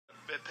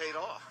it paid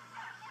off.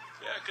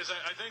 Yeah, because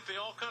I think they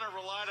all kind of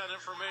relied on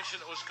information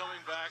that was coming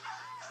back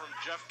from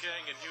Jeff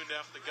King and Hugh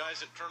Neff, the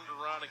guys that turned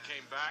around and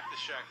came back to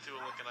Shaq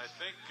Tulik. And I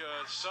think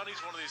Sonny's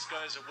one of these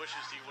guys that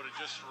wishes he would have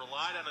just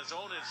relied on his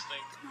own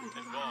instinct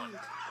and gone.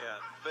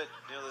 Yeah, but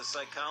the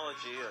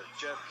psychology of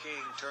Jeff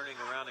King turning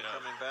around and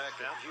coming back,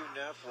 and Hugh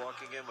Neff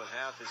walking in with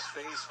half his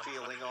face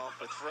peeling off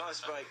with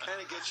frostbite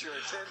kind of gets your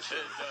attention.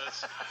 It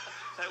does.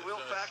 That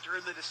will factor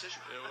in the decision.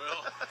 It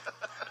will.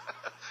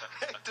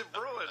 Hector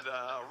Bruin,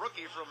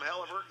 rookie from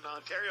Halliburton,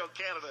 Ontario,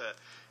 Canada,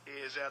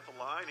 is at the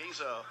line. He's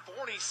a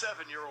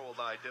 47-year-old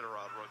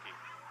Iditarod rookie.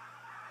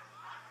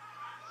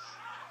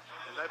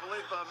 And I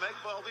believe Meg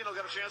Baldino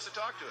got a chance to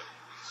talk to him.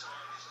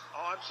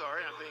 Oh, I'm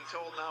sorry. I'm being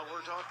told now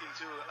we're talking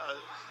to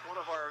one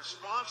of our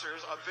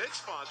sponsors, a big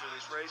sponsor of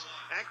this race,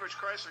 Anchorage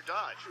Chrysler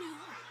Dodge.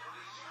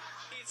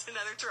 It's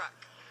another truck.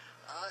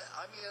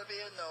 I'm going to be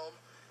a gnome,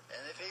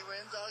 and if he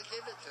wins, I'll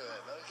give it to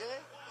him, okay?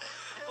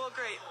 Well,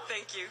 great.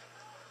 Thank you.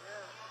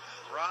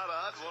 Rod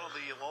Odd, one of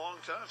the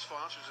long-time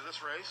sponsors of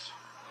this race.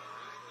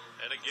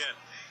 And again,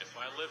 if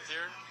I lived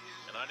here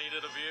and I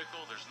needed a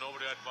vehicle, there's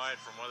nobody I'd buy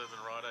it from other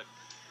than Rod Odd.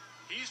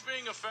 He's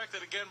being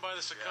affected again by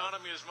this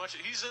economy as much.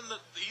 He's in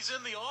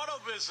the auto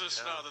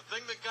business now, the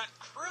thing that got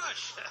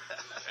crushed,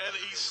 and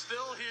he's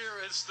still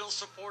here and still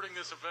supporting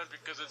this event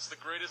because it's the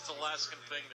greatest Alaskan thing.